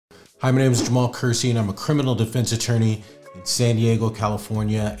Hi, my name is Jamahl Kersey and I'm a criminal defense attorney in San Diego,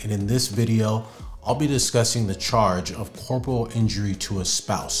 California. And in this video, I'll be discussing the charge of corporal injury to a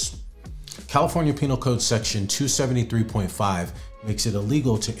spouse. California Penal Code section 273.5 makes it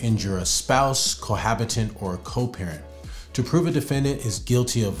illegal to injure a spouse, cohabitant, or a co-parent. To prove a defendant is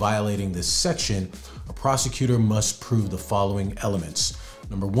guilty of violating this section, a prosecutor must prove the following elements.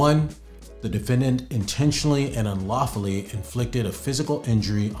 Number one, the defendant intentionally and unlawfully inflicted a physical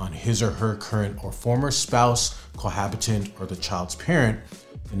injury on his or her current or former spouse, cohabitant, or the child's parent.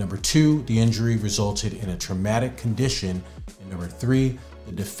 And number two, the injury resulted in a traumatic condition. And number three,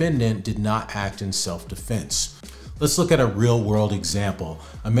 the defendant did not act in self-defense. Let's look at a real-world example.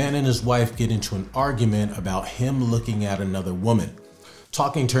 A man and his wife get into an argument about him looking at another woman.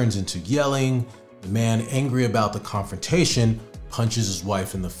 Talking turns into yelling. The man, angry about the confrontation, punches his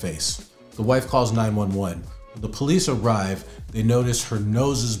wife in the face. The wife calls 911. When the police arrive, they notice her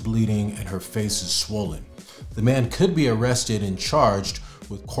nose is bleeding and her face is swollen. The man could be arrested and charged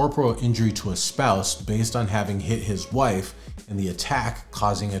with corporal injury to a spouse based on having hit his wife and the attack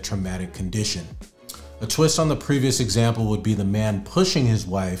causing a traumatic condition. A twist on the previous example would be the man pushing his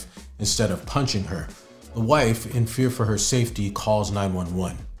wife instead of punching her. The wife, in fear for her safety, calls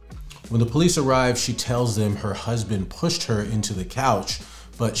 911. When the police arrive, she tells them her husband pushed her into the couch,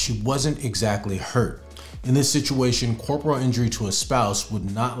 but she wasn't exactly hurt. In this situation, corporal injury to a spouse would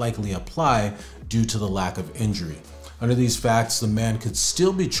not likely apply due to the lack of injury. Under these facts, the man could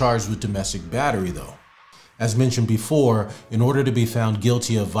still be charged with domestic battery though. As mentioned before, in order to be found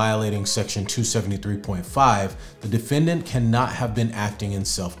guilty of violating section 273.5, the defendant cannot have been acting in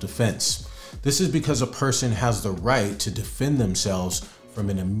self-defense. This is because a person has the right to defend themselves from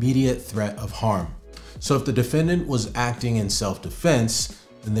an immediate threat of harm. So if the defendant was acting in self-defense,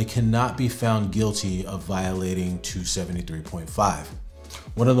 then they cannot be found guilty of violating 273.5.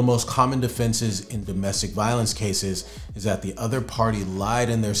 One of the most common defenses in domestic violence cases is that the other party lied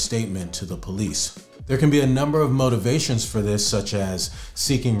in their statement to the police. There can be a number of motivations for this, such as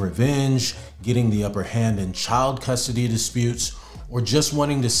seeking revenge, getting the upper hand in child custody disputes, or just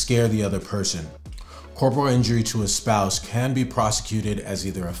wanting to scare the other person. Corporal injury to a spouse can be prosecuted as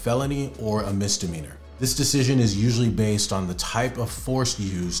either a felony or a misdemeanor. This decision is usually based on the type of force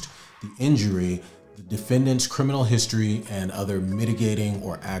used, the injury, the defendant's criminal history, and other mitigating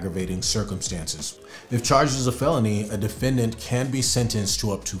or aggravating circumstances. If charged as a felony, a defendant can be sentenced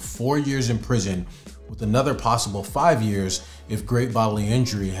to up to 4 years in prison, with another possible 5 years if great bodily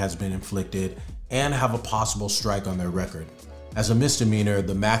injury has been inflicted and have a possible strike on their record. As a misdemeanor,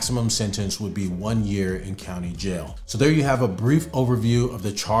 the maximum sentence would be 1 year in county jail. So there you have a brief overview of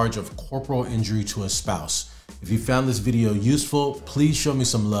the charge of corporal injury to a spouse. If you found this video useful, please show me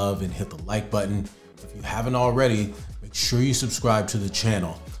some love and hit the like button. If you haven't already, make sure you subscribe to the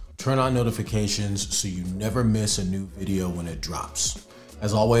channel. Turn on notifications so you never miss a new video when it drops.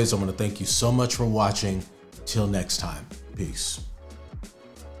 As always, I want to thank you so much for watching. Until next time, peace.